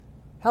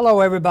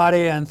Hello,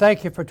 everybody, and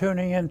thank you for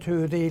tuning in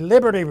to the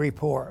Liberty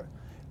Report.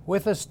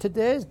 With us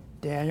today is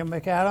Daniel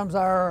McAdams,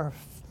 our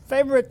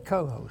favorite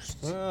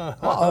co-host.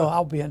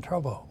 I'll be in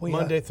trouble.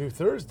 Monday through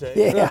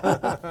Thursday.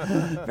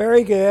 Yeah,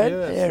 very good.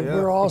 Yes, and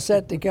we're all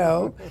set to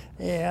go.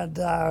 And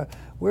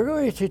we're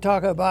going to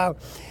talk about,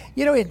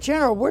 in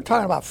general, we're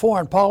talking about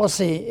foreign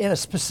policy in a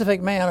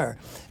specific manner.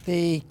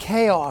 The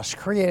chaos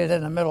created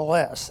in the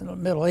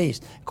Middle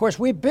East. Of course,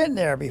 we've been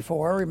there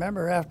before.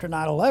 Remember, after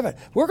 9/11,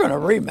 we're going to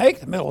remake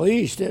the Middle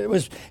East. It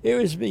was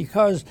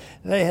because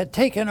they had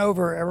taken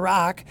over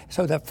Iraq.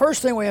 So the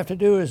first thing we have to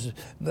do is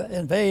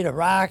invade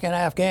Iraq and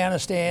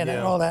Afghanistan and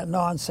all that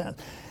nonsense.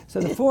 So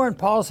the foreign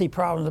policy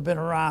problems have been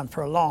around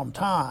for a long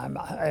time,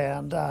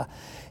 and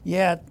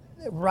yet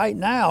right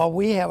now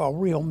we have a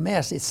real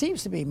mess. It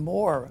seems to be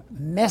more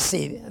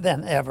messy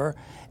than ever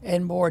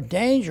and more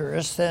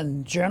dangerous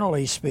than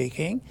generally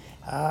speaking.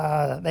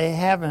 They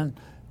haven't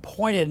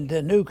pointed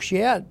to nukes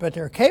yet, but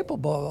they're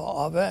capable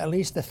of it. At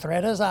least the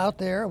threat is out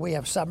there. We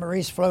have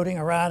submarines floating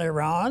around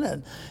Iran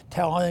and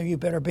telling them you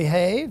better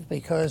behave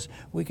because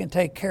we can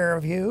take care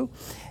of you.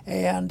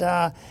 And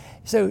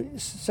so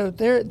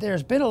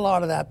there's been a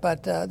lot of that,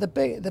 but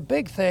the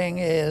big thing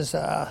is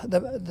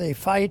the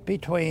fight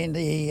between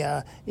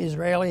the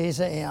Israelis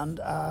and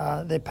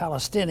the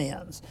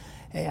Palestinians.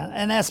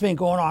 And that's been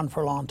going on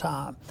for a long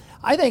time.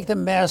 I think the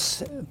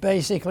mess,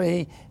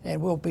 basically,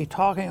 and we'll be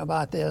talking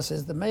about this,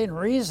 is the main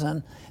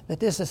reason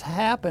that this has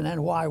happened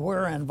and why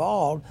we're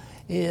involved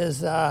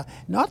is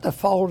not the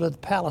fault of the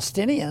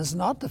Palestinians,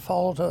 not the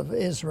fault of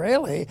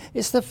Israeli.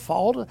 It's the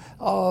fault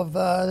of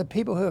the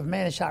people who have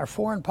managed our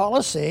foreign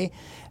policy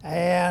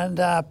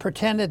and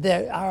pretended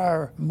that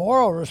our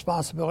moral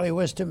responsibility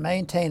was to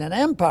maintain an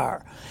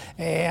empire.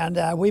 And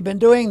we've been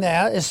doing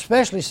that,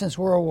 especially since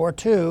World War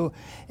II.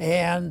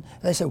 And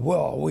they said,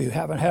 well, we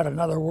haven't had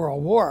another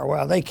world war.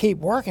 Well, they keep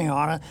working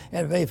on it,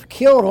 and they've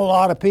killed a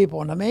lot of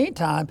people in the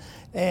meantime.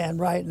 And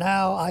right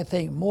now, I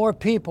think more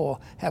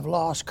people have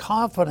lost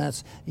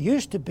confidence. It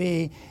used to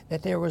be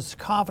that there was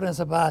confidence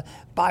about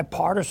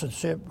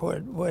bipartisanship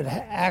would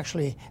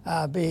actually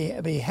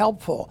be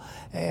helpful.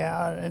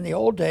 And in the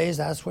old days,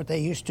 that's what they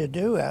used to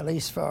do, at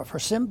least for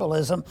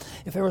symbolism.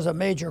 If there was a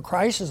major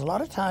crisis, a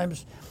lot of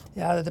times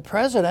the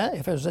president,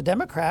 if it was a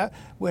Democrat,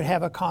 would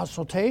have a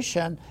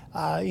consultation,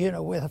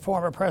 with a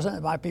former president.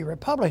 It might be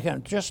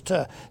Republican, just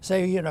to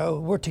say,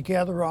 we're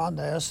together on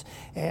this,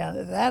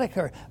 and that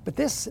occurred. But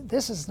this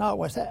is not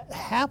what's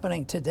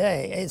happening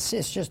today. It's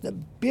just the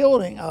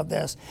building of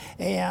this,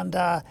 and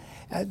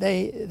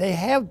they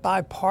have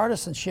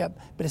bipartisanship,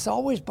 but it's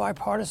always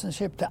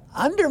bipartisanship to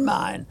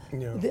undermine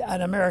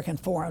an American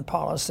foreign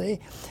policy,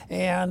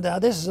 and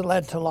this has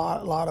led to a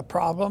lot of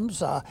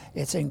problems.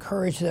 It's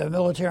encouraged the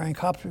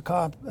military-industrial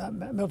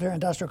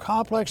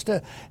complex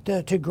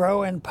to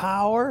grow in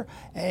power,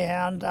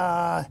 and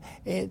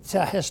it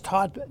has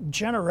taught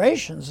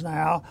generations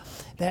now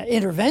that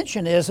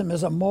interventionism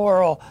is a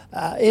moral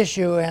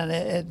issue,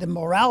 and the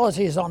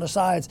morality is on the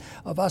sides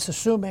of us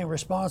assuming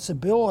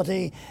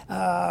responsibility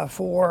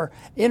for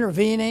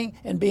intervening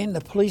and being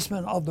the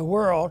policeman of the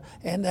world,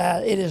 and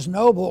that it is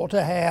noble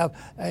to have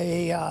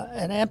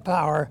an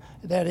empire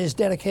that is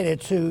dedicated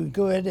to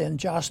good and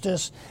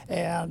justice,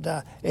 and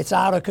it's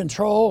out of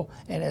control,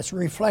 and it's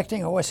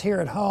reflecting on what's here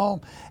at home.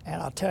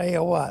 And I'll tell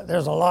you what,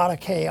 there's a lot of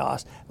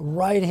chaos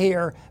right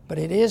here, but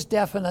it is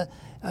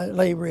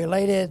definitely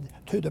related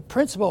to the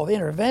principle of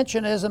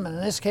interventionism, and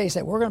in this case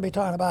that we're going to be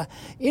talking about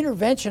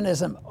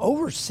interventionism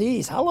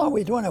overseas. How long are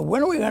we doing it?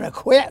 When are we going to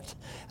quit?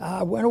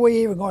 When are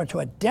we even going to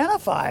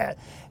identify it?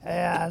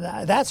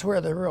 And that's where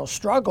the real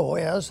struggle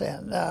is.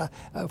 And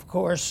of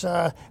course,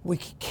 we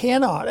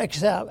cannot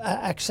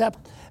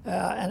accept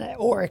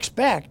or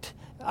expect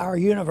our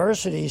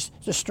universities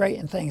to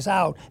straighten things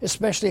out,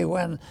 especially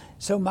when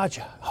so much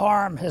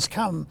harm has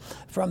come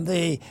from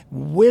the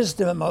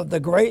wisdom of the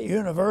great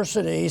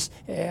universities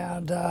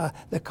and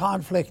the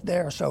conflict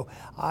there. So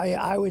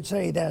I would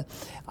say that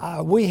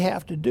we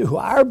have to do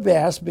our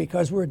best,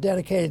 because we're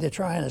dedicated to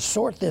trying to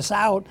sort this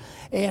out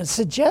and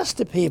suggest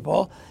to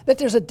people that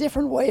there's a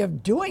different way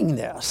of doing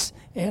this.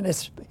 And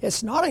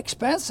it's not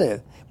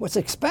expensive. What's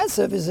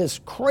expensive is this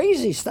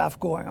crazy stuff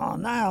going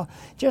on now,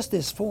 just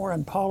this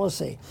foreign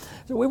policy.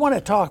 So we want to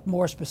talk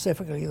more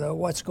specifically, though,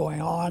 what's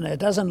going on. It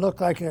doesn't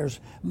look like there's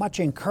much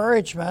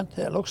encouragement.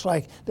 It looks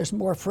like there's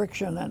more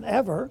friction than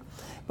ever.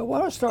 But I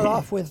want to start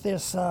off with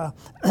this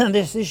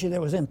this issue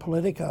that was in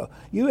Politico.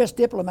 U.S.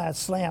 diplomats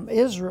slam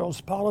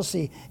Israel's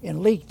policy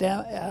in leaked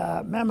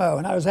memo.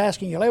 And I was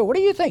asking you later, what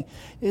do you think?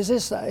 Is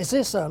this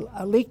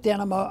a leaked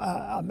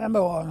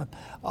memo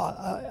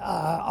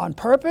on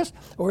purpose,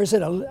 or is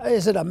it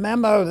a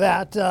memo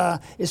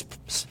that is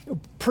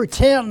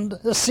pretend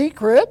a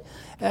secret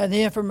and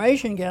the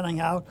information getting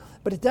out?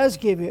 But it does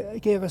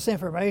give us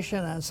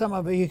information, and some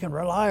of it you can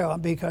rely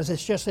on, because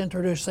it's just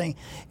introducing,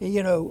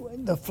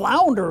 the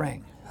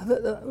floundering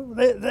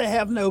they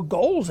have no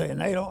goals and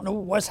they don't know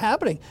what's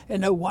happening.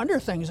 And no wonder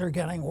things are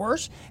getting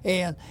worse.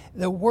 And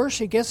the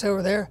worse it gets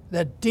over there,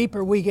 the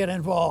deeper we get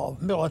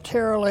involved,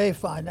 militarily,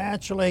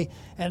 financially,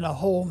 and the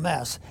whole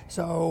mess.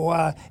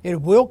 So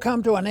it will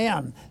come to an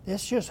end.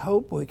 Let's just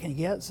hope we can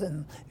get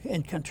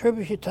and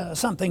contribute to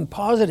something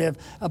positive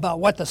about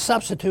what the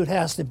substitute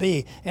has to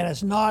be. And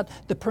it's not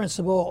the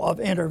principle of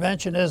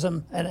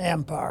interventionism and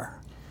empire.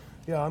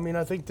 Yeah, I mean,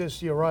 I think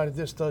you're right,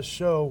 this does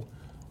show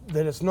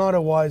that it's not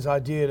a wise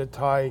idea to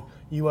tie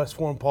U.S.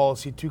 foreign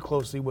policy too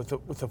closely with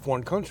a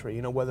foreign country.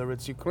 You know, whether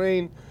it's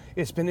Ukraine,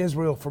 it's been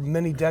Israel for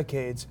many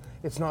decades.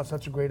 It's not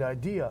such a great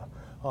idea.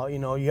 You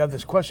know, you have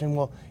this question,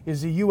 well,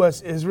 is the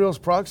U.S. Israel's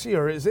proxy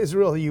or is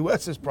Israel the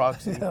U.S.'s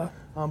proxy? Yeah.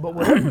 But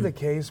whatever the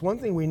case, one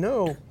thing we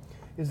know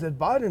is that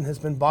Biden has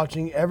been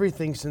botching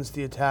everything since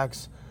the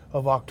attacks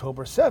of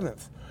October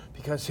 7th.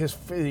 Because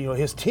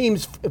his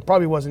team's, it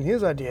probably wasn't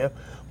his idea,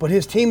 but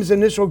his team's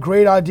initial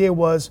great idea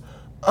was,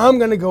 I'm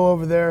going to go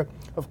over there.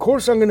 Of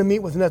course, I'm going to meet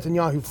with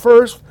Netanyahu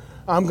first.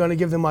 I'm going to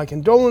give them my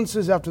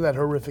condolences after that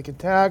horrific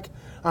attack.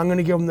 I'm going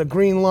to give them the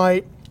green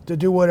light to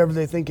do whatever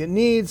they think it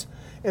needs.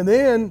 And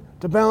then,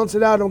 to balance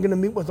it out, I'm going to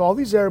meet with all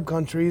these Arab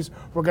countries.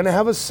 We're going to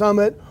have a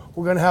summit.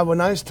 We're going to have a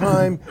nice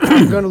time.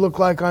 I'm going to look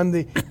like I'm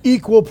the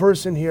equal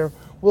person here.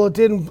 Well, it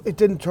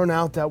didn't turn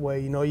out that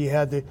way. You know, you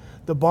had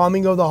the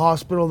bombing of the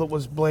hospital that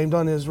was blamed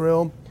on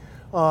Israel.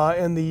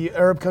 And the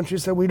Arab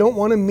countries said, we don't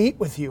want to meet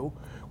with you.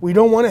 We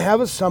don't want to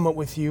have a summit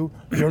with you.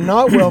 You're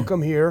not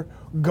welcome here.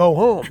 Go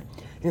home.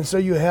 And so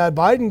you had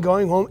Biden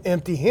going home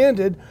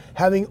empty-handed,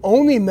 having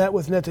only met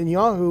with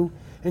Netanyahu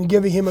and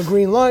giving him a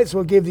green light.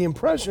 So it gave the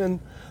impression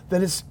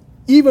that it's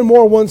even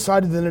more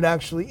one-sided than it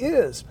actually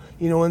is.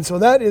 You know, and so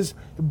that is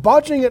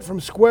botching it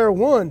from square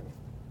one.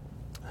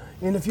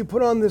 And if you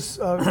put on this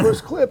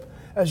first clip,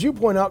 as you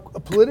point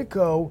out,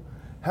 Politico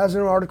has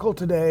an article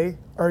today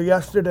or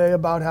yesterday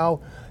about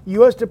how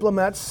U.S.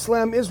 diplomats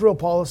slam Israel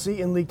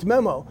policy in leaked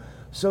memo.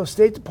 So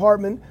State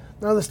Department,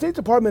 now the State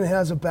Department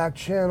has a back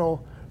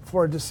channel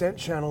for a dissent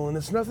channel, and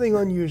it's nothing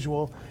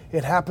unusual.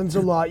 It happens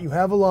a lot. You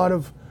have a lot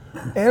of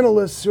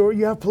analysts,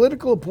 you have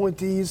political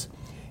appointees,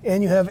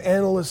 and you have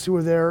analysts who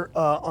are there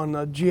on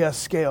a GS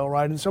scale,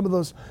 right? And some of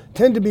those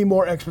tend to be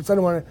more experts. I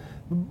don't want to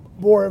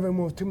bore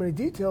everyone with too many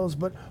details,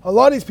 but a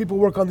lot of these people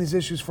work on these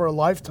issues for a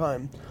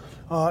lifetime.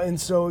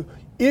 And so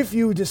if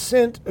you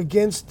dissent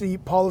against the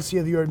policy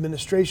of your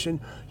administration,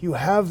 you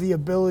have the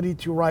ability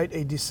to write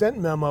a dissent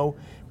memo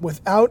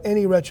without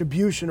any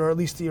retribution, or at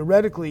least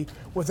theoretically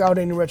without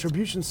any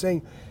retribution,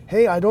 saying,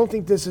 hey, I don't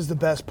think this is the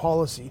best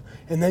policy.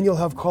 And then you'll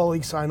have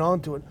colleagues sign on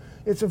to it.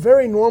 It's a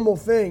very normal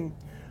thing,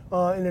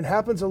 and it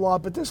happens a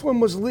lot. But this one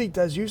was leaked,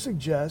 as you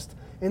suggest,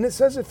 and it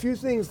says a few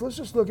things. Let's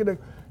just look at a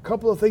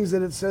couple of things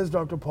that it says,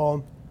 Dr.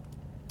 Paul.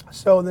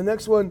 So the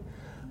next one,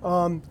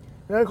 and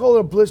I call it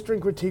a blistering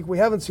critique. We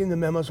haven't seen the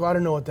memo, so I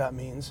don't know what that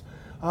means.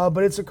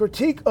 But it's a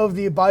critique of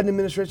the Biden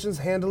administration's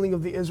handling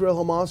of the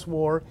Israel-Hamas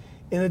war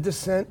in a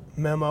dissent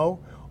memo,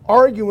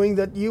 arguing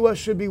that U.S.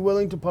 should be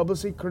willing to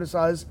publicly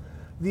criticize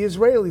the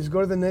Israelis.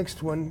 Go to the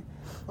next one.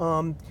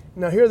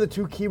 Now, here are the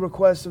two key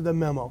requests of the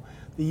memo.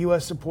 The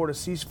U.S. support a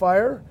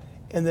ceasefire,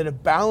 and that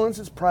it balance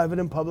its private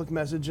and public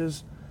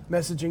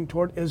messaging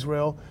toward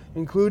Israel,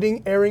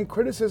 including airing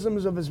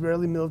criticisms of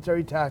Israeli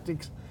military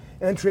tactics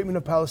and treatment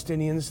of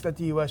Palestinians that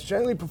the U.S.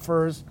 generally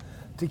prefers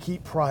to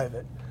keep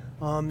private.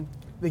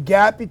 The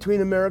gap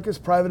between America's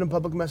private and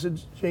public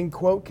messaging,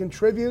 quote,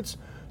 contributes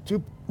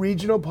to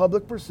regional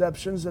public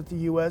perceptions that the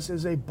U.S.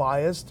 is a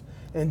biased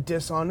and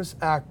dishonest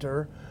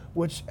actor,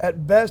 which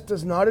at best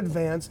does not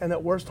advance and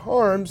at worst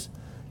harms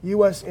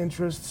U.S.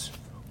 interests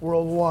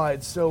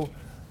worldwide. So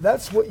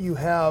that's what you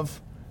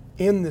have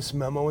in this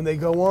memo. And they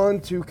go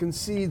on to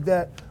concede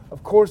that,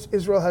 of course,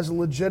 Israel has a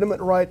legitimate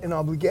right and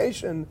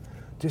obligation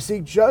to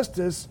seek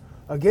justice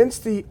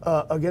against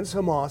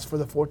Hamas for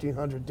the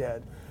 1,400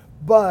 dead.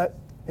 But,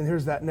 and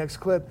here's that next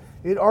clip,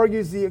 it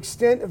argues the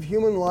extent of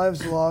human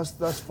lives lost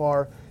thus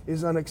far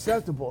is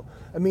unacceptable.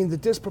 I mean, the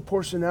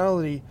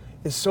disproportionality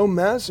is so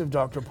massive,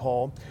 Dr.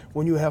 Paul,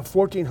 when you have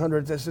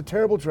 1,400, that's a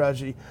terrible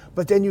tragedy,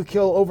 but then you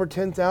kill over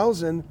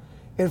 10,000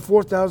 and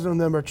 4,000 of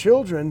them are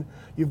children,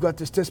 you've got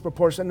this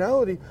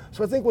disproportionality.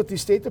 So I think what the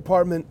State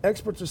Department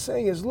experts are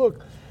saying is,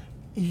 look,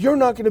 you're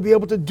not going to be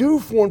able to do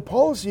foreign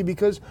policy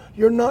because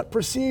you're not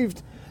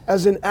perceived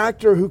as an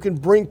actor who can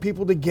bring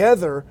people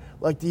together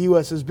like the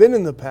U.S. has been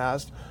in the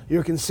past.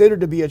 You're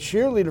considered to be a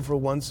cheerleader for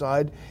one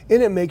side,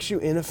 and it makes you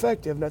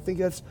ineffective. And I think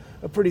that's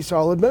a pretty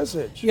solid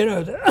message. You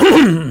know,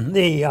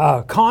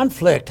 the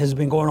conflict has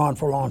been going on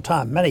for a long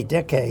time, many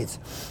decades.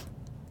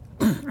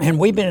 And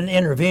we've been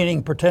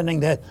intervening, pretending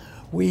that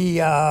we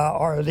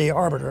are the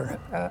arbiter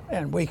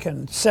and we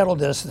can settle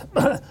this.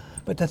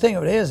 But the thing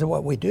of it is,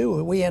 what we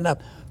do, we end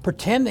up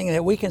pretending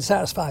that we can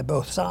satisfy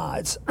both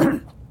sides.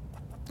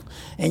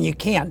 And you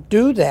can't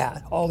do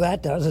that. All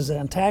that does is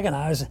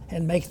antagonize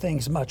and make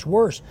things much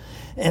worse.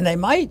 And they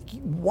might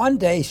one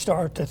day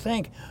start to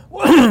think,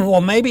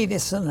 well, maybe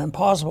this is an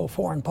impossible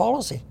foreign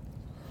policy.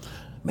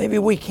 Maybe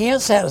we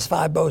can't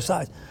satisfy both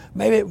sides.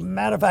 Maybe,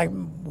 matter of fact,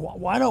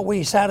 why don't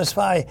we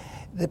satisfy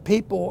the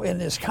people in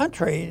this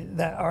country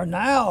that are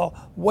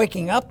now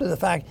waking up to the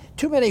fact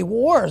too many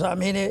wars. I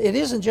mean, it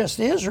isn't just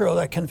Israel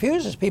that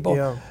confuses people.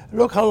 Yeah.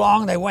 Look how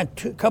long they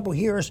went, a couple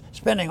years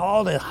spending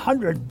all the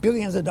 $100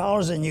 billions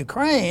in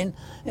Ukraine,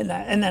 and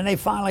then they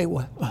finally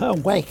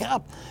wake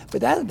up.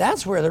 But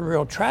that's where the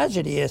real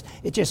tragedy is.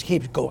 It just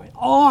keeps going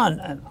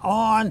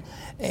on,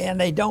 and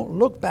they don't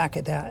look back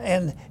at that.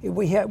 And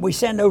we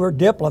send over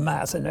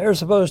diplomats, and they're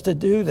supposed to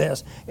do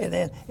this, and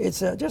then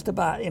it's just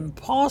about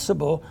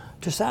impossible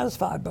to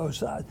satisfy both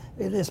sides.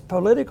 In this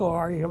political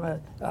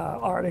argument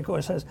article,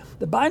 it says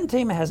the Biden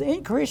team has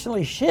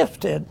increasingly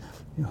shifted,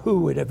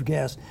 who would have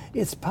guessed,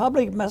 its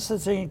public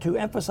messaging to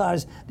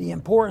emphasize the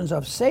importance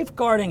of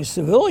safeguarding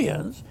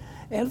civilians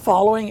and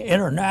following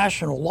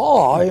international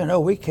law. You know,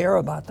 we care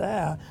about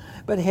that.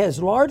 But it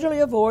has largely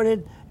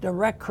avoided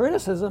direct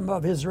criticism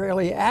of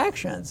Israeli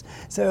actions.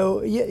 So,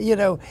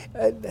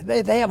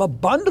 they have a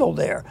bundle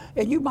there.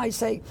 And you might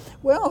say,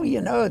 well,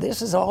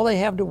 this is all they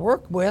have to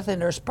work with,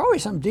 and there's probably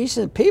some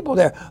decent people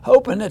there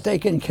hoping that they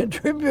can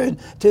contribute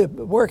to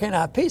working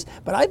out peace.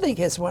 But I think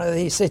it's one of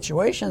these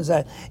situations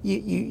that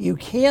you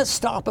can't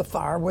stop a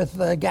fire with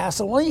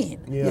gasoline.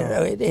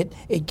 Yeah.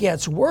 It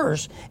gets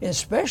worse,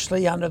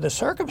 especially under the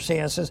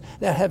circumstances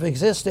that have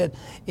existed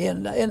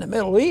in the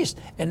Middle East.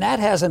 And that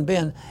hasn't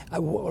been,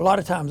 a lot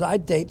of times I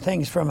date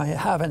things from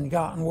having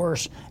gotten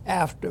worse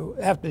after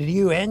the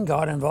UN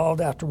got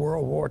involved after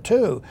World War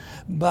II.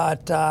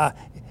 But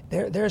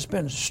there's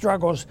been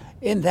struggles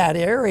in that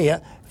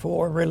area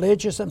for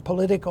religious and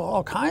political,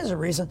 all kinds of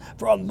reasons,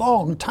 for a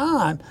long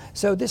time.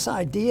 So this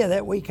idea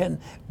that we can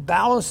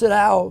balance it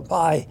out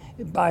by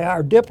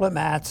our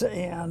diplomats,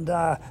 and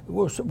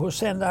we'll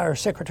send our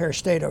Secretary of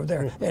State over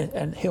there,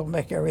 and he'll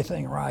make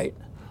everything right.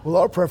 Well,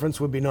 our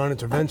preference would be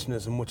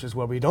non-interventionism, which is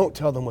where we don't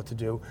tell them what to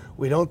do.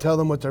 We don't tell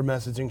them what their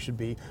messaging should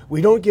be. We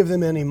don't give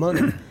them any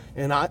money.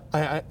 And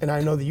I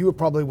know that you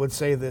probably would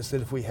say this,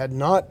 that if we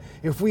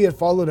had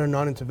followed our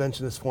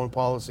non-interventionist foreign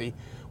policy,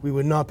 we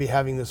would not be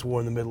having this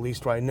war in the Middle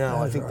East right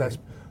now. I think right.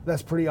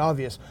 That's pretty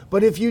obvious.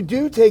 But if you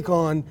do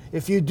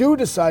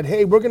decide,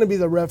 hey, we're going to be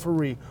the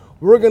referee,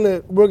 we're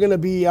going to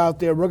be out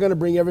there, we're going to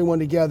bring everyone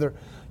together,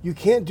 you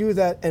can't do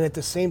that and at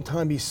the same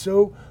time be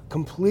so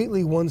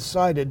completely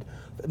one-sided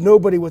that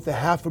nobody with a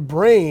half a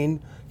brain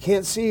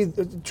can't see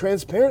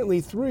transparently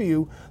through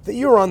you that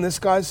you're on this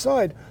guy's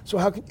side. So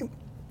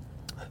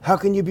how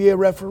can you be a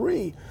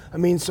referee? I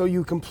mean, so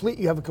you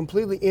have a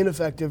completely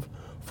ineffective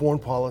foreign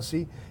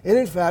policy, and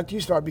in fact, you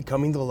start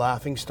becoming the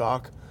laughing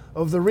stock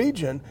of the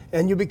region,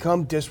 and you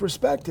become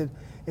disrespected.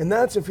 And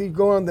that's, if you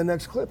go on the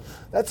next clip,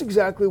 that's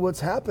exactly what's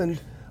happened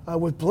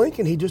with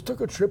Blinken. He just took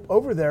a trip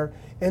over there,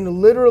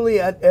 and literally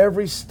at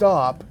every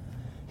stop,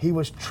 he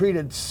was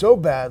treated so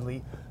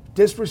badly,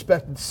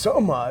 disrespected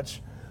so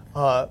much,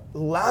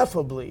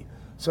 laughably.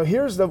 So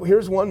here's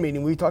one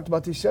meeting. We talked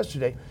about this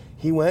yesterday.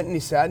 He went and he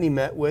sat and he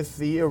met with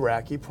the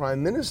Iraqi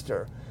prime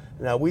minister.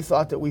 Now, we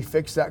thought that we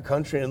fixed that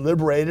country and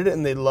liberated it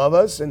and they'd love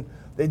us and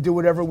they'd do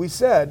whatever we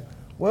said.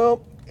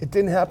 Well, it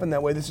didn't happen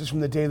that way. This is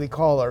from the Daily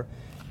Caller.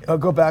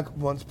 Go back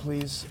once,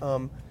 please.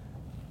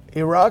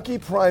 Iraqi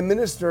prime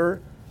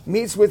minister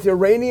meets with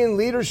Iranian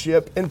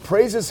leadership and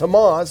praises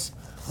Hamas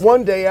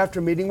one day after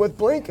meeting with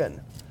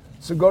Blinken.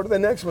 So go to the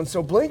next one.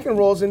 So Blinken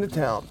rolls into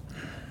town.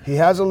 He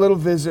has a little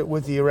visit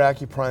with the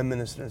Iraqi prime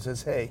minister and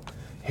says, hey,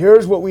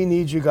 here's what we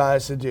need you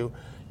guys to do.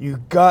 You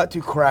got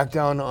to crack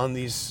down on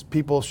these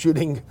people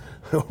shooting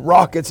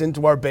rockets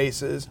into our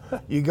bases.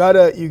 You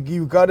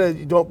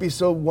gotta don't be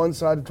so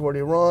one-sided toward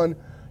Iran.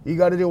 You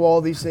gotta do all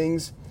these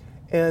things.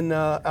 And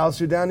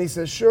al-Sudani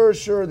says,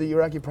 sure. The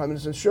Iraqi prime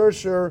minister says,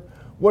 sure,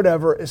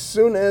 whatever. As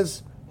soon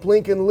as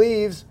Blinken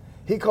leaves,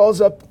 he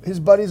calls up his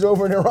buddies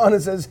over in Iran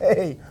and says,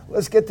 hey,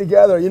 let's get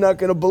together. You're not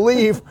going to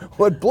believe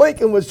what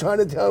Blinken was trying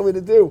to tell me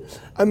to do.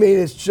 I mean,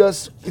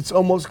 it's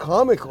almost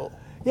comical.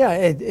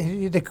 Yeah,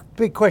 the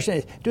big question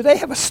is, do they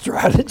have a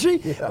strategy?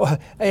 Yeah. Well,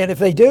 and if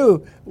they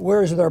do,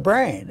 where's their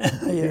brain?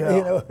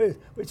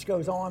 Which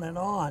goes on and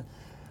on.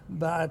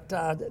 But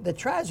the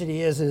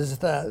tragedy is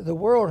the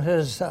world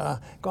has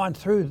gone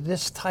through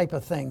this type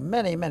of thing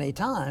many, many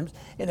times,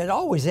 and it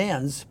always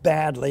ends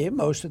badly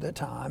most of the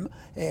time.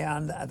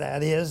 And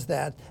that is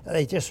that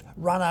they just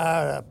run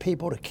out of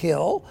people to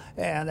kill,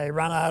 and they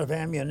run out of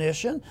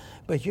ammunition.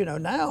 But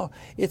now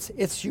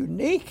it's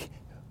unique.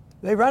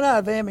 They run out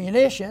of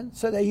ammunition,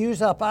 so they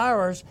use up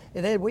ours,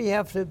 and then we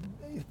have to,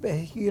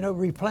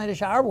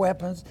 replenish our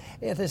weapons.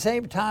 At the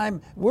same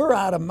time, we're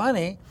out of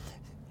money,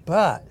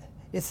 but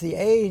it's the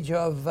age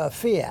of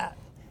fiat.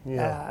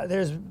 Yeah.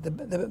 There's the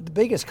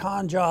biggest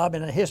con job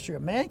in the history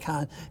of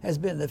mankind has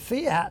been the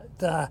fiat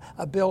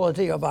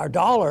ability of our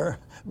dollar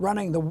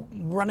running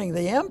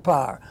the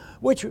empire,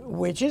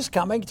 which is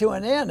coming to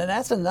an end, and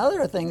that's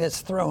another thing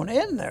that's thrown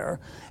in there.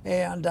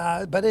 And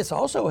but it's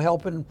also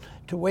helping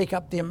to wake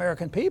up the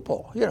American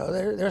people.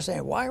 They're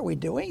saying, why are we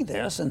doing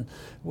this? And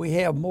we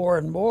have more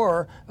and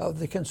more of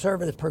the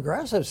conservative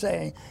progressives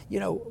saying,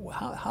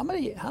 how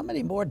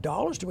many more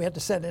dollars do we have to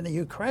send into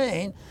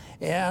Ukraine?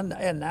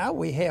 And now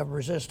we have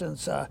resistance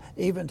resistance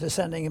even to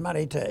sending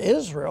money to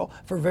Israel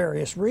for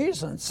various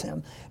reasons.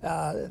 And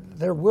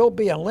there will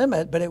be a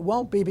limit, but it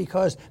won't be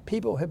because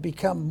people have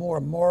become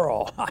more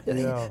moral.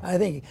 I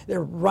think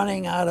they're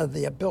running out of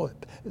the ability.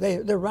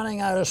 They're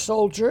running out of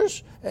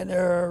soldiers, and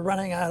they're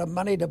running out of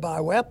money to buy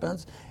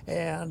weapons.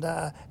 And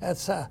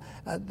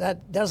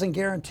that doesn't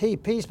guarantee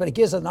peace, but it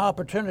gives an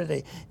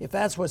opportunity. If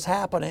that's what's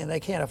happening, they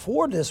can't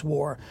afford this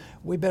war,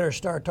 we better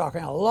start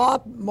talking a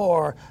lot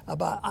more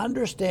about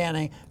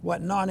understanding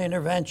what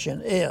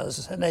non-intervention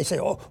is. And they say,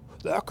 oh,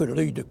 that could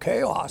lead to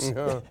chaos.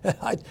 Yeah.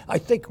 I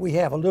think we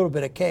have a little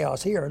bit of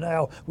chaos here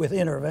now with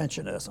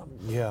interventionism.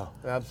 Yeah,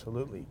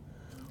 absolutely.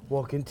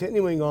 Well,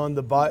 continuing on,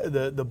 the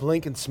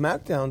Blinken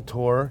SmackDown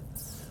tour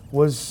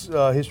was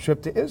his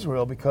trip to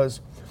Israel, because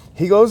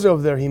he goes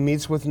over there, he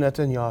meets with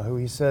Netanyahu.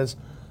 He says,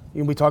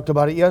 we talked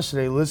about it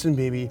yesterday, listen,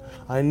 Bibi,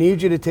 I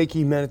need you to take a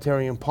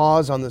humanitarian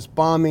pause on this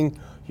bombing.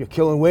 You're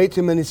killing way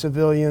too many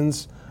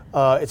civilians.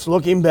 It's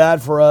looking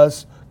bad for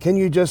us. Can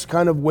you just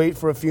kind of wait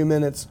for a few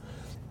minutes?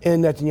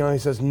 And Netanyahu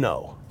says,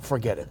 no,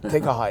 forget it.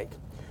 Take a hike.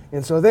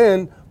 And so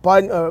then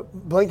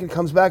Blinken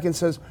comes back and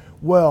says,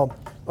 well,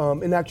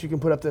 and actually you can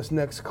put up this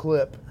next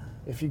clip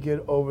if you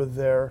get over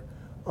there.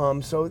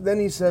 So then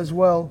he says,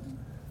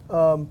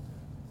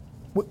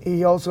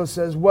 he also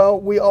says,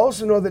 we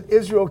also know that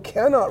Israel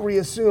cannot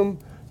reassume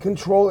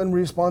control and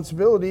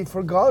responsibility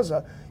for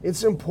Gaza.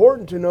 It's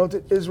important to note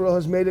that Israel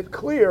has made it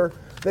clear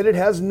that it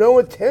has no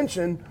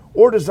intention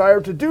or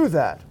desire to do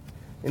that.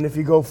 And if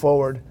you go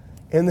forward,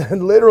 and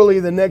then literally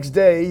the next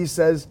day he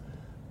says,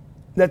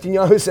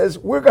 Netanyahu says,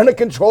 we're going to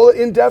control it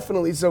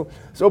indefinitely. So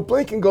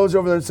Blinken goes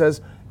over there and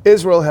says,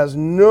 Israel has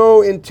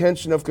no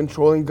intention of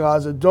controlling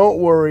Gaza. Don't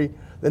worry.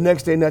 The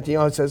next day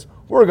Netanyahu says,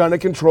 we're going to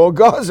control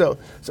Gaza.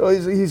 So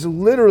he's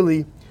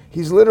literally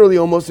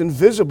almost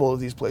invisible at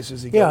these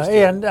places he goes to.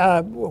 Yeah, and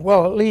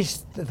well, at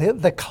least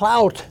the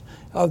clout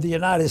of the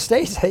United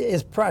States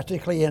is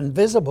practically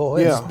invisible.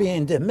 It's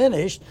being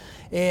diminished,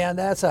 and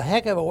that's a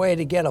heck of a way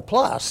to get a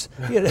plus.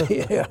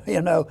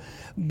 You know.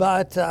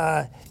 But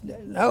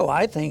no,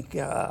 I think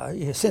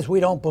since we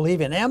don't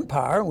believe in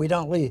empire, we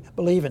don't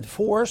believe in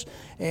force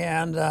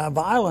and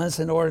violence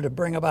in order to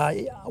bring about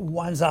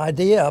one's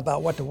idea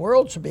about what the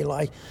world should be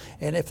like.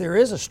 And if there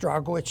is a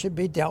struggle, it should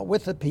be dealt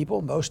with the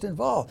people most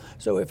involved.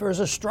 So if there's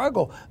a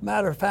struggle,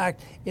 matter of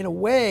fact, in a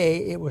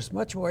way, it was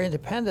much more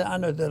independent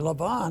under the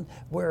Levant,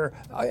 where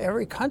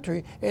every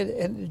country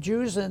and the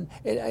Jews and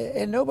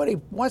nobody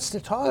wants to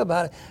talk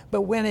about it.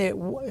 But when it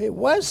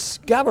was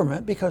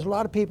government, because a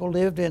lot of people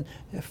lived in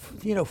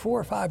 4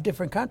 or 5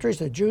 different countries.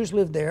 The Jews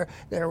lived there.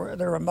 There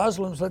were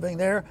Muslims living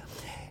there,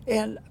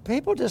 and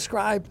people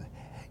describe,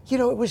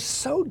 it was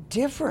so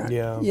different.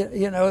 Yeah.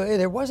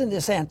 There wasn't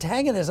this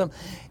antagonism.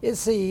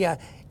 It's the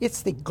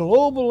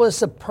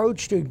globalist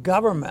approach to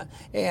government,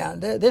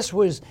 and this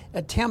was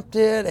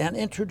attempted and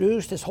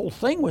introduced. This whole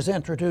thing was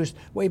introduced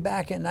way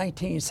back in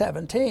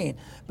 1917.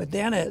 But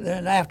then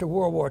after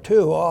World War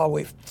II,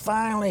 we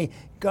finally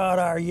got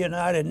our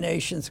United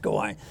Nations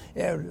going.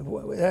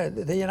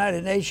 The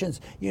United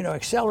Nations,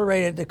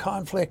 accelerated the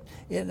conflict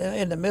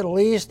in the Middle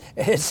East.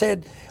 It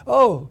said,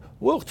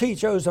 we'll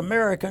teach those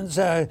Americans.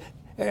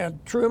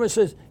 And Truman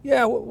says,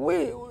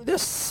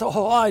 this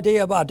whole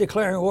idea about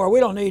declaring war, we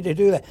don't need to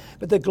do that.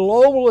 But the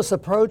globalist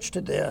approach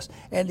to this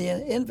and the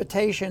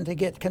invitation to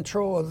get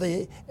control of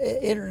the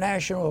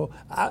international,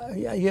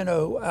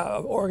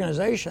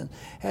 organization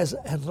has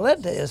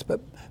led to this.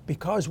 But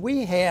because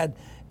we had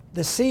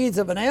the seeds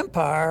of an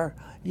empire,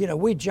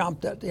 we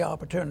jumped at the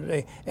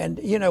opportunity. And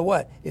you know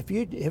what? If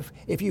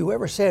you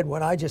ever said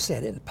what I just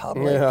said in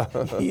public,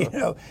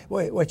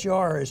 what you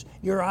are is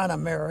you're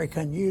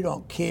un-American. You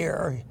don't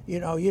care. You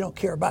don't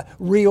care about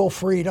real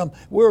freedom.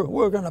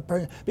 We're going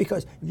to,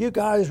 because you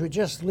guys would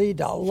just lead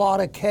to a lot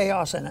of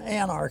chaos and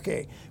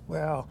anarchy.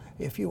 Well,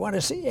 if you want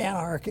to see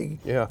anarchy,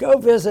 go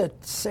visit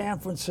San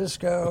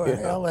Francisco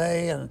and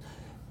L.A. and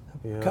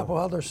a couple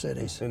other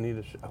cities. You need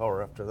a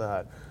shower after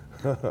that.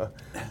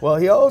 Well,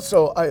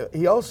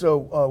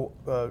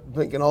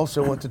 Blinken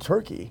also went to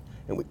Turkey,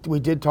 and we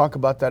did talk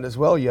about that as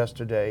well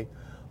yesterday.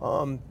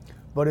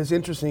 But it's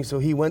interesting. So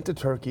he went to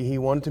Turkey. He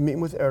wanted to meet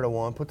with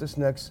Erdogan. Put this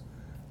next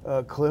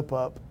clip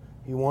up.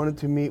 He wanted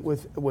to meet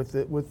with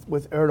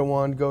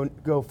Erdogan.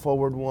 Go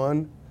forward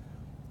one.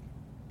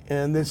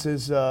 And this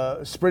is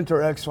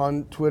Sprinter X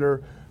on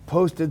Twitter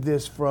posted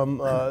this from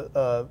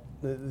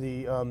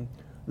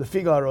the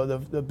Figaro,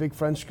 the big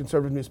French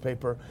conservative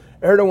newspaper.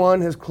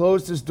 Erdogan has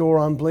closed his door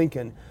on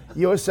Blinken.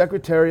 U.S.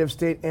 Secretary of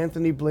State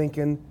Anthony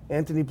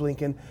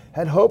Blinken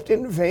had hoped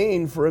in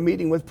vain for a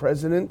meeting with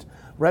President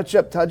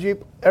Recep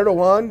Tayyip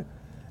Erdogan.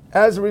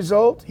 As a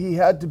result, he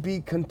had to be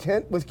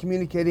content with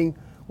communicating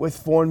with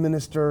Foreign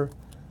Minister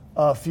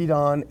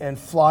Fidan and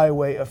fly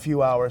away a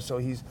few hours. So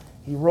he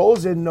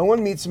rolls in. No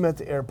one meets him at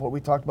the airport. We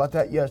talked about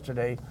that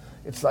yesterday.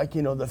 It's like,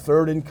 the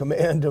third in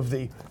command of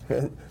the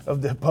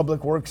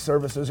public works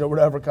services or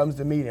whatever comes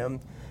to meet him.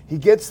 He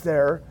gets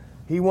there.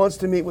 He wants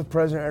to meet with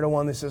President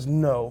Erdogan. He says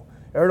no.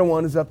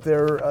 Erdogan is up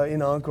there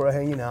in Ankara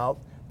hanging out,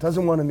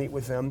 doesn't want to meet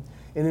with him.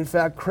 And in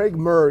fact, Craig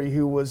Murray,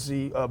 who was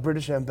the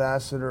British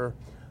ambassador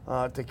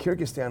to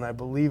Kyrgyzstan, I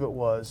believe it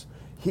was,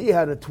 he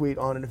had a tweet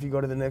on it, if you go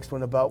to the next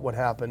one, about what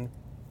happened.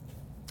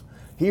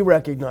 He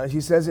recognized,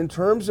 he says, in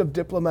terms of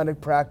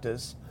diplomatic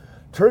practice,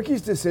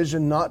 Turkey's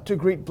decision not to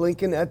greet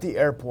Blinken at the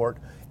airport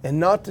and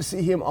not to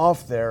see him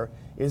off there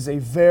is a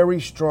very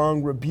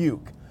strong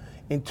rebuke.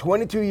 In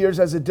 22 years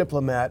as a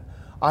diplomat,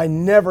 I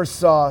never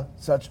saw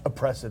such a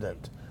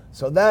precedent.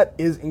 So that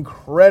is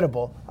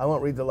incredible. I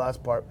won't read the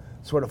last part,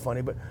 sort of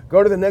funny, but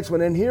go to the next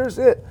one, and here's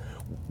it.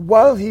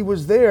 While he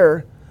was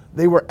there,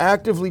 they were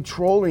actively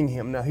trolling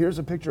him. Now here's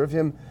a picture of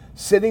him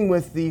sitting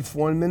with the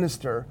foreign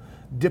minister.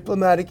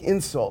 Diplomatic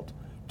insult.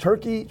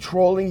 Turkey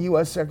trolling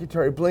U.S.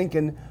 Secretary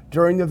Blinken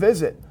during the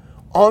visit.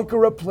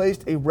 Ankara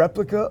placed a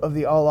replica of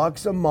the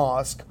Al-Aqsa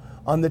Mosque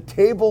on the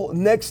table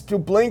next to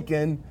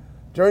Blinken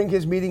during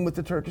his meeting with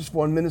the Turkish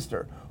foreign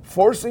minister,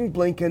 forcing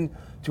Blinken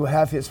to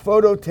have his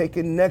photo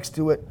taken next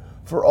to it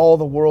for all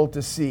the world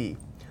to see.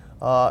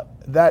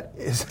 That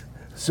is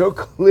so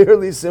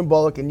clearly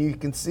symbolic, and you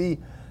can see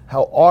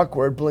how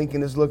awkward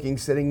Blinken is looking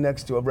sitting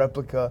next to a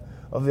replica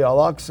of the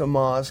Al-Aqsa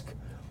Mosque.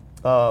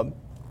 So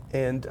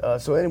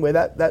anyway,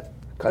 that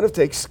kind of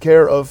takes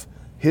care of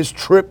his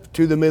trip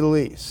to the Middle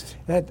East.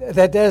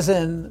 That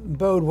doesn't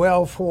bode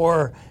well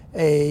for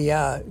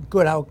a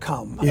good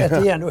outcome at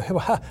the end.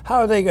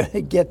 How are they going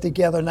to get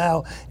together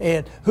now,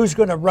 and who's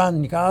going to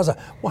run Gaza?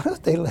 Why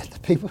don't they let the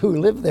people who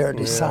live there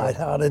decide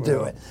how to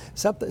do it?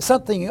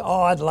 Something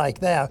odd like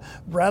that,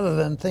 rather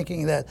than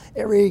thinking that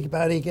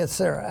everybody gets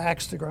their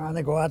axe to grind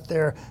and go out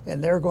there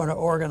and they're going to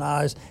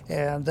organize,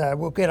 and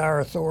we'll get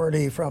our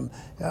authority from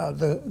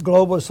the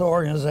globalist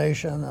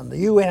organization, and the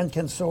UN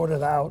can sort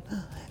it out,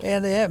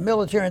 and the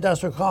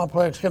military-industrial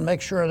complex can make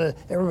sure that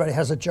everybody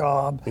has a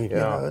job,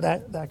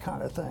 that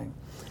kind of thing.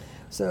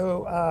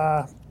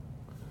 So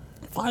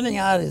finding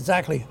out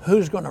exactly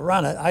who's going to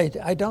run it,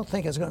 I don't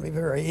think it's going to be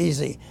very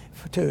easy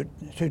to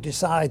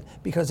decide,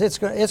 because it's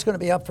going to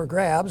be up for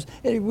grabs.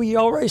 And we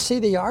already see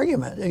the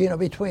argument,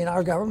 between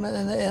our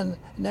government and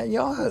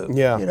Netanyahu.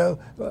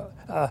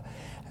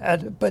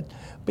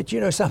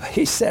 But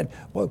somebody said,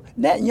 well,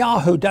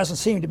 Netanyahu doesn't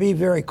seem to be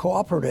very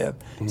cooperative.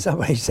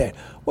 Somebody said,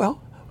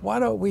 well, why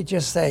don't we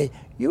just say,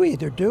 you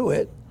either do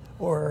it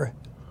or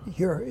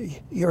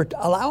your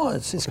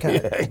allowance is cut.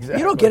 Exactly.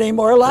 You don't get any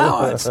more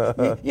allowance.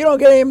 You don't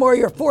get any more of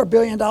your $4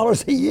 billion a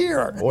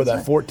year. Or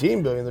that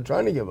 $14 billion they're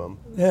trying to give him.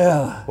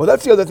 Yeah. Well,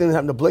 that's the other thing that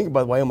happened to Blinken,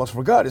 by the way, I almost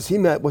forgot, is he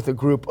met with a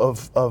group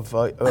of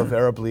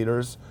Arab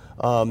leaders,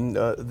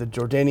 the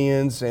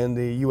Jordanians and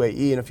the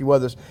UAE and a few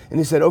others, and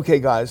he said, okay,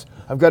 guys,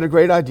 I've got a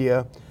great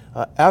idea.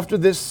 After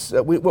this,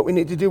 what we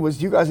need to do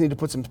is you guys need to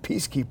put some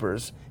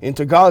peacekeepers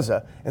into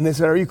Gaza. And they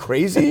said, are you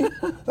crazy?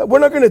 We're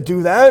not going to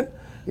do that.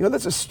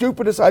 That's the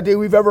stupidest idea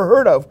we've ever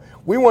heard of.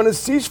 We want a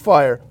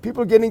ceasefire.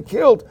 People are getting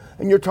killed,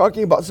 and you're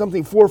talking about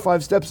something 4 or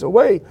 5 steps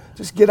away.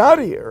 Just get out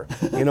of here.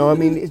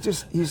 It's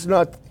just he's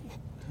not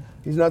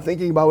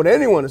thinking about what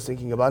anyone is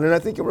thinking about, and I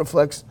think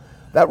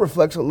that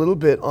reflects a little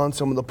bit on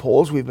some of the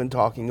polls we've been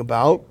talking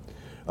about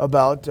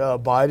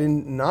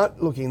Biden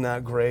not looking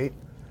that great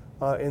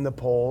in the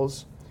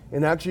polls.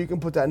 And actually, you can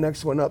put that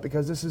next one up,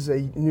 because this is a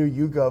new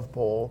YouGov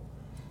poll.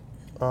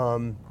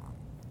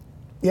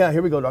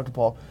 Here we go, Dr.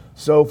 Paul.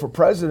 So for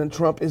president,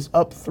 Trump is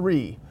up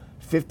 3,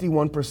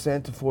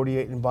 51% to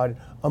 48 in Biden.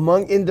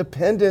 Among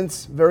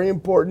independents, very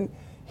important,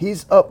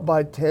 he's up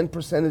by 10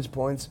 percentage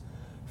points,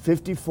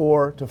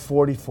 54 to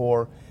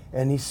 44.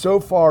 And he's so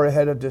far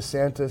ahead of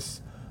DeSantis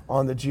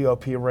on the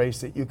GOP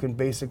race that you can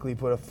basically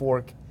put a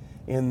fork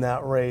in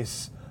that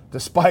race,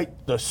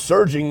 despite the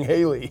surging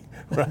Haley,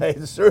 right?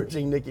 The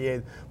surging Nikki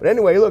Haley. But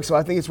anyway, look, so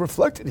I think it's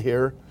reflected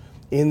here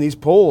in these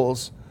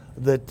polls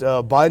that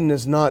Biden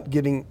is not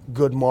getting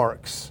good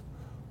marks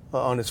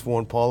on his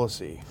foreign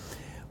policy.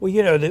 Well,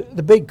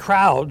 the big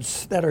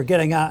crowds that are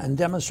getting out and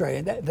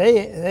demonstrating,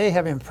 they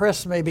have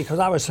impressed me, because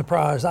I was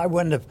surprised. I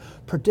wouldn't have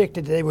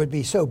predicted they would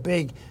be so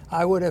big.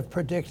 I would have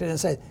predicted and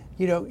said,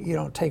 you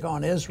don't take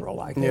on Israel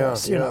like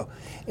this,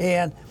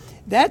 And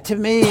that to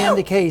me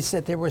indicates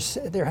that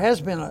there has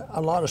been a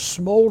lot of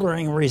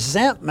smoldering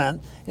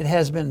resentment. It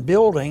has been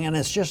building, and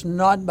it's just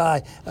not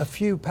by a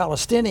few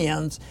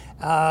Palestinians,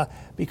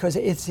 because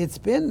it's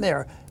been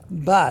there.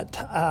 But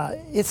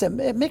it's a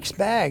mixed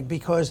bag,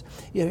 because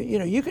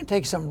you can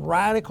take some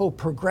radical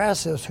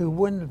progressives who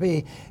wouldn't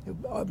be,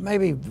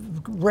 maybe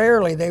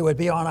rarely they would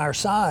be on our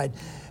side,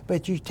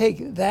 but you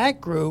take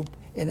that group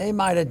and they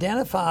might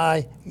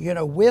identify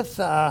with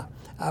the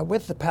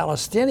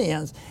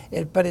Palestinians,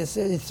 but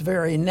it's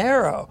very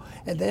narrow.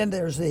 And then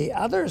there's the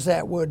others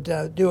that would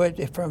do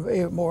it from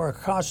a more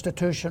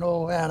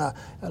constitutional and a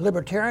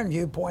libertarian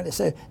viewpoint, and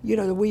say,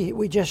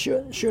 we just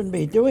shouldn't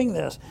be doing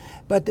this.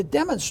 But the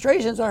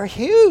demonstrations are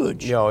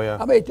huge.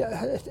 I mean,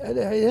 it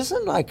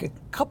isn't like a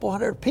couple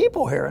hundred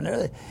people here and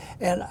there,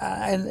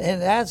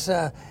 and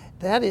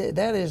that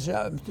is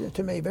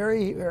to me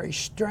very, very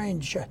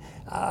strange.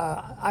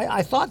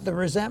 I thought the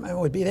resentment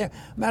would be there.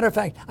 Matter of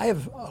fact, I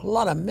have a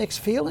lot of mixed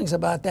feelings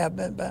about that,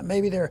 but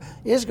maybe there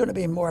is going to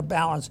be more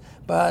balance.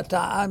 But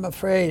I'm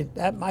afraid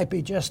that might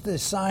be just the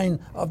sign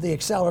of the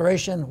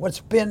acceleration, what's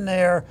been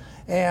there,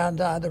 and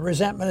the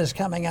resentment is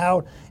coming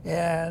out,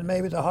 and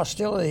maybe the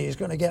hostility is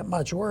going to get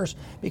much worse.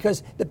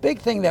 Because the big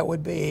thing that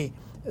would be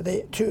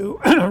to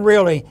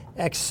really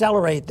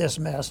accelerate this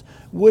mess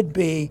would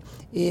be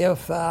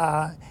if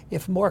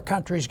more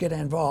countries get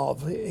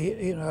involved,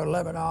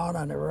 Lebanon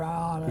and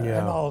Iran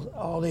and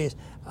all these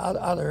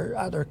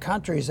other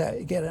countries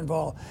that get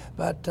involved.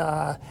 But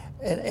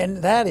and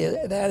that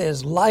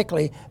is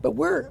likely. But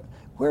we're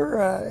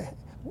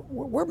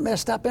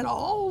messed up in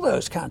all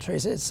those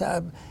countries. It's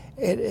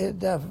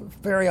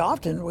very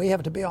often we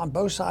have to be on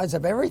both sides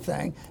of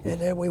everything, and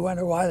then we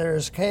wonder why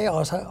there's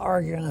chaos,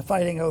 arguing and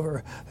fighting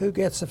over who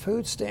gets the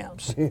food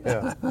stamps.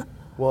 Yeah.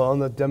 Well, on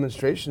the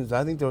demonstrations,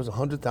 I think there was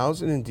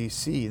 100,000 in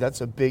D.C. That's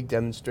a big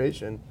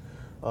demonstration,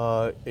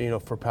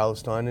 for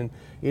Palestine. And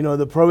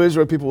the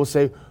pro-Israel people will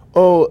say,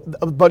 "Oh,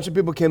 a bunch of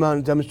people came out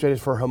and demonstrated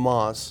for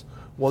Hamas."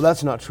 Well,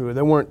 that's not true.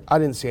 I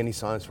didn't see any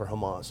signs for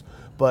Hamas.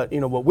 But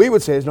what we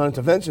would say as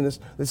non-interventionists,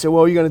 they say,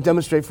 well, are you going to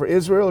demonstrate for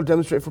Israel or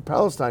demonstrate for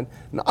Palestine?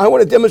 And I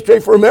want to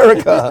demonstrate for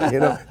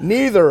America.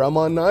 Neither. I'm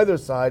on neither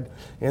side,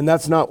 and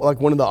that's not like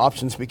one of the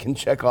options we can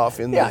check off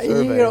in the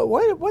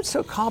survey. What's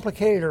so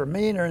complicated or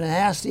mean or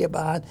nasty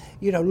about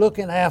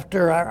looking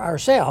after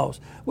ourselves,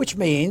 which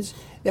means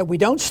that we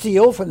don't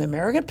steal from the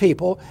American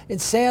people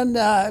and send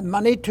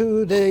money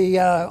to the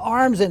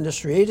arms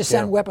industry to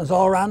send weapons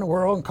all around the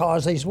world and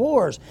cause these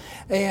wars.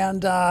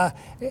 And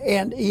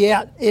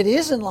yet it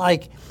isn't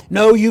like,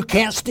 no, you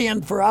can't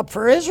stand up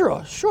for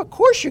Israel. Sure, of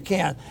course you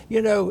can.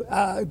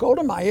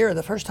 Golda Meir,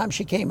 the first time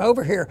she came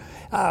over here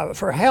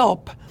for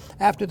help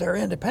after their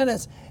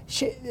independence,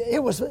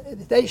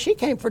 she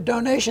came for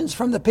donations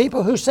from the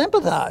people who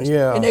sympathized,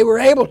 and they were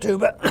able to,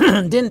 but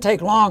didn't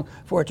take long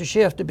for it to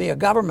shift to be a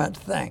government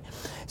thing.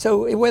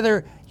 So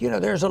whether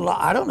there's a lot,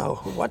 I don't know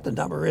what the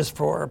number is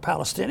for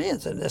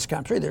Palestinians in this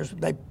country.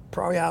 They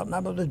probably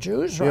outnumber the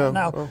Jews right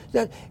now.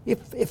 That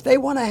if they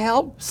want to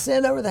help,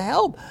 send over the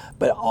help,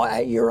 but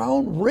at your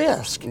own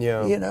risk. And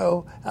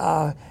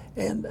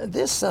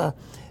this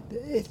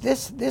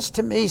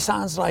to me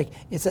sounds like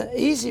it's an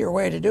easier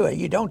way to do it.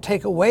 You don't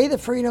take away the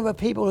freedom of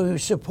people who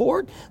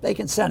support. They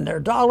can send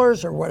their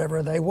dollars or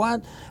whatever they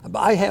want.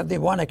 I have the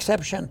one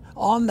exception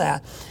on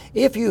that.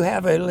 If you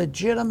have a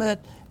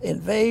legitimate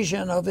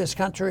invasion of this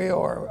country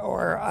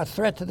or a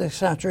threat to this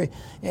country,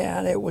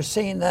 and it was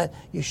seen that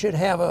you should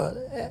have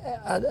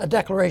a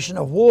declaration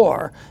of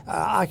war,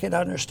 I can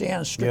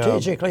understand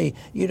strategically.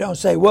 You don't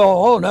say, well,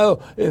 oh no,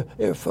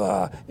 if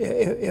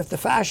the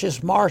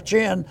fascists march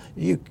in,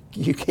 you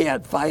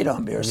can't fight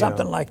them or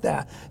something like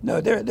that.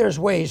 No, there's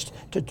ways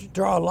to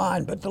draw a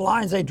line, but the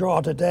lines they draw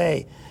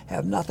today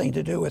have nothing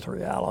to do with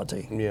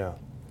reality. Yeah.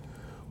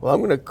 Well, I'm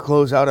going to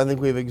close out. I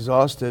think we've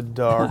exhausted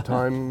our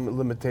time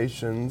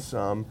limitations.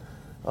 The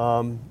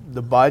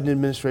Biden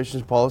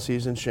administration's policy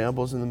is in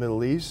shambles in the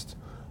Middle East,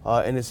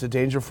 and it's a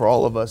danger for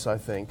all of us, I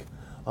think.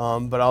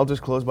 But I'll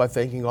just close by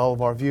thanking all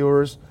of our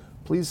viewers.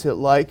 Please hit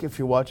like if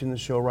you're watching the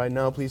show right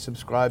now. Please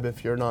subscribe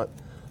if you're not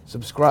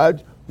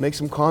subscribed. Make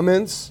some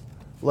comments.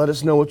 Let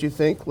us know what you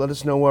think. Let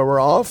us know where we're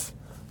off,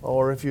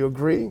 or if you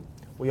agree.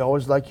 We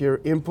always like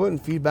your input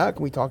and feedback,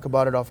 and we talk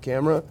about it off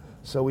camera,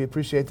 so we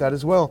appreciate that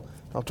as well.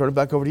 I'll turn it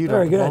back over to you, Dr.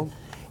 Very good. Paul.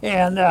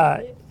 And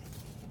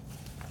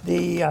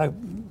the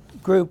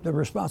group, the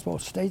Responsible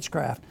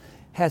Statecraft,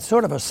 had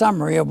sort of a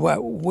summary of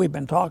what we've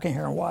been talking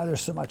here and why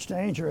there's so much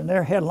danger. And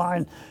their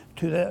headline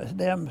to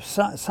them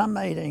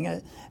summating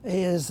it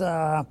is,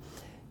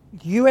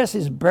 U.S.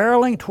 is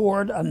barreling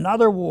toward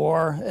another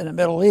war in the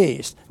Middle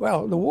East.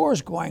 Well, the war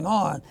is going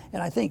on,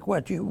 and I think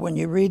when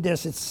you read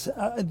this, it's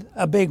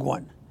a big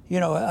one,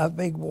 a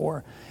big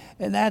war.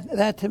 And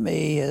that to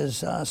me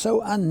is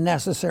so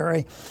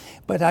unnecessary,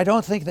 but I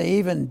don't think they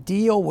even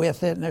deal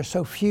with it, and there's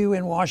so few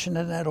in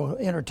Washington that'll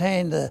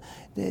entertain the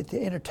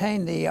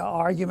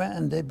argument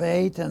and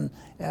debate and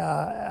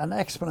an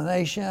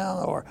explanation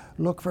or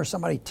look for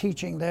somebody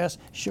teaching this.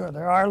 Sure,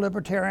 there are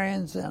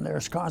libertarians and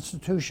there's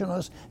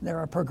constitutionalists and there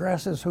are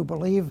progressives who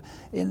believe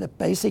in the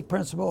basic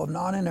principle of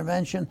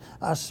non-intervention,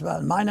 us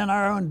minding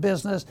our own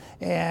business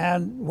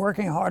and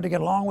working hard to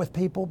get along with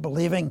people,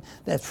 believing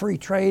that free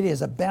trade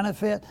is a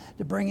benefit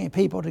to bringing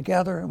people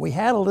together. And we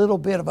had a little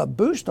bit of a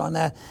boost on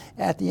that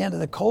at the end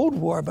of the Cold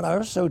War, but I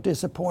was so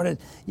disappointed,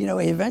 he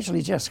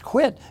eventually just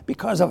quit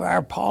because of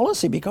our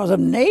policy, because of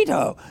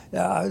NATO.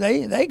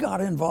 They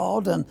got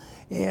involved and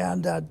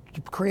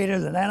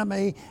created an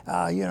enemy,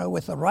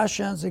 with the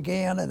Russians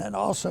again, and then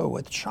also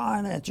with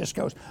China. It just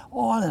goes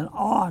on and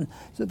on.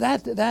 So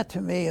that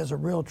to me is a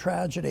real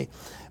tragedy.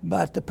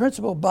 But the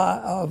principle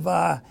of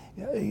the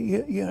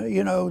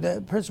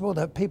principle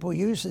that people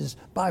use is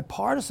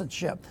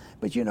bipartisanship.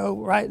 But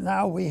right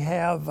now we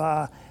have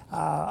a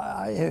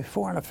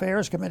Foreign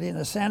Affairs Committee in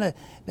the Senate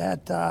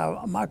that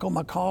Michael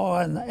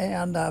McCall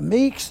and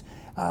Meeks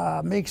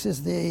Meeks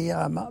is the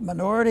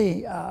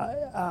minority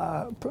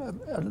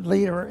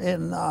leader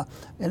in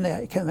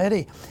the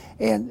committee,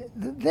 and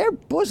they're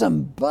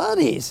bosom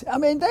buddies. I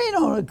mean, they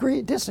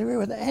don't disagree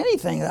with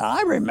anything that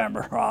I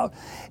remember of,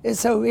 and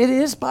so it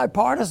is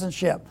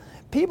bipartisanship.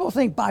 People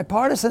think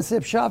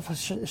bipartisanship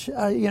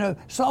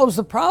solves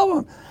the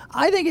problem.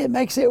 I think it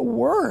makes it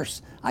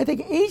worse. I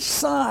think each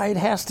side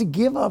has to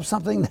give up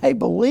something they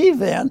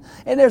believe in,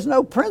 and there's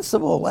no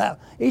principle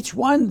left. Each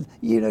one,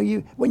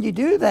 when you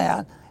do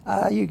that,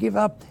 you give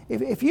up.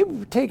 If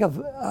you take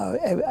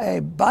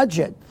a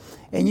budget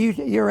and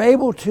you're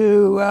able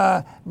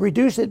to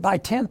reduce it by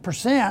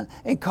 10%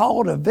 and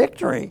call it a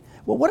victory,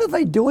 well, what if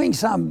they're doing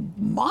some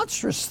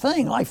monstrous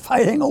thing like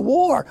fighting a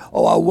war?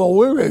 Oh, well,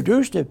 we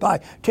reduced it by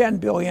 $10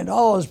 billion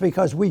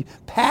because we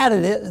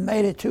padded it and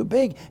made it too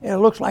big, and it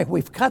looks like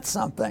we've cut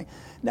something.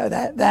 No,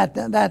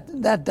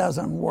 that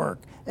doesn't work.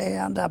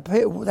 And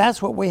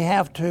that's what we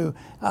have to,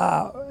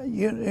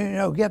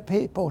 get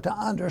people to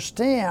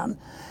understand.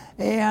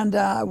 And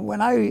when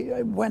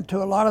I went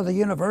to a lot of the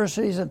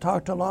universities and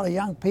talked to a lot of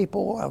young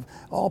people of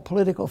all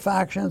political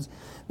factions,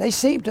 they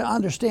seem to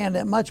understand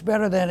it much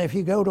better than if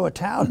you go to a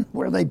town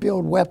where they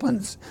build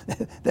weapons.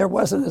 There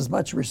wasn't as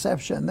much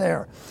reception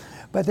there.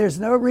 But there's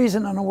no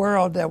reason in the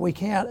world that we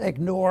can't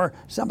ignore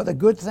some of the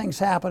good things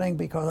happening,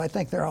 because I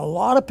think there are a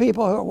lot of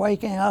people who are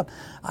waking up.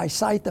 I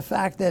cite the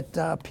fact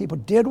that people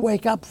did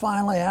wake up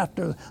finally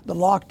after the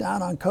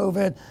lockdown on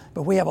COVID,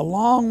 but we have a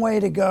long way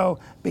to go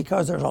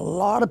because there's a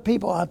lot of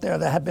people out there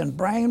that have been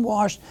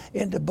brainwashed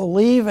into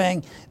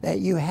believing that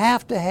you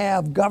have to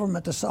have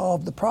government to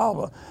solve the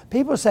problem.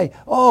 People say,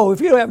 oh, if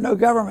you have no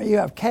government, you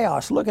have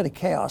chaos. Look at the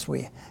chaos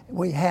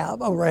we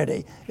have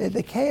already.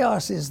 The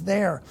chaos is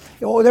there.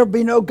 Oh, there'll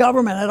be no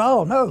government at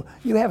all. No,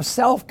 you have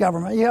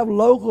self-government, you have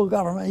local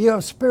government, you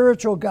have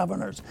spiritual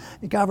governance.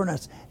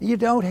 You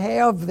don't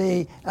have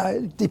the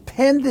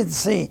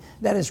dependency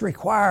that is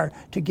required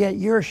to get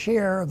your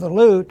share of the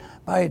loot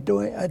by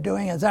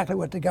doing exactly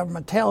what the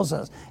government tells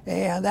us.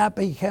 And that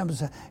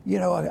becomes,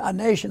 a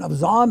nation of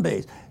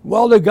zombies.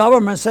 Well, the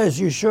government says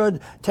you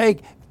should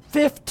take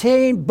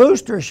 15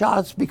 booster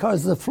shots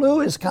because the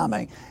flu is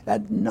coming.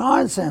 That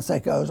nonsense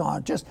that goes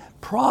on, just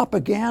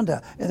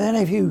propaganda. And then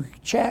if you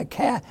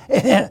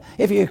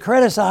if you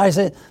criticize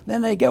it,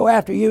 then they go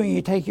after you and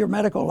you take your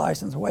medical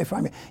license away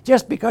from you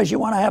just because you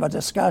want to have a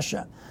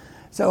discussion.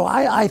 So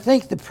I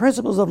think the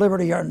principles of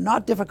liberty are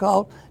not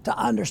difficult to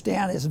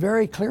understand. It's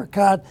very clear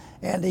cut,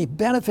 and the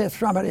benefit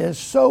from it is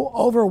so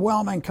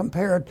overwhelming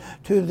compared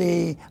to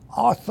the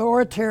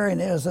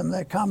authoritarianism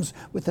that comes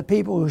with the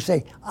people who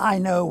say, I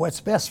know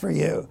what's best for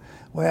you.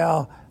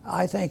 Well,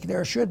 I think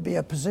there should be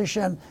a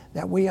position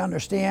that we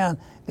understand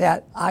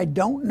that I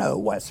don't know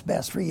what's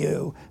best for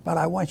you, but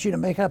I want you to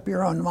make up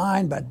your own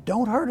mind, but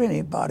don't hurt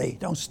anybody,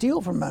 don't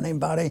steal from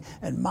anybody,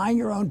 and mind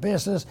your own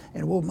business,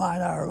 and we'll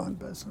mind our own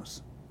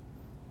business.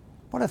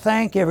 I want to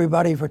thank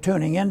everybody for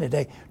tuning in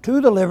today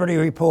to the Liberty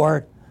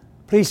Report.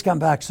 Please come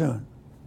back soon.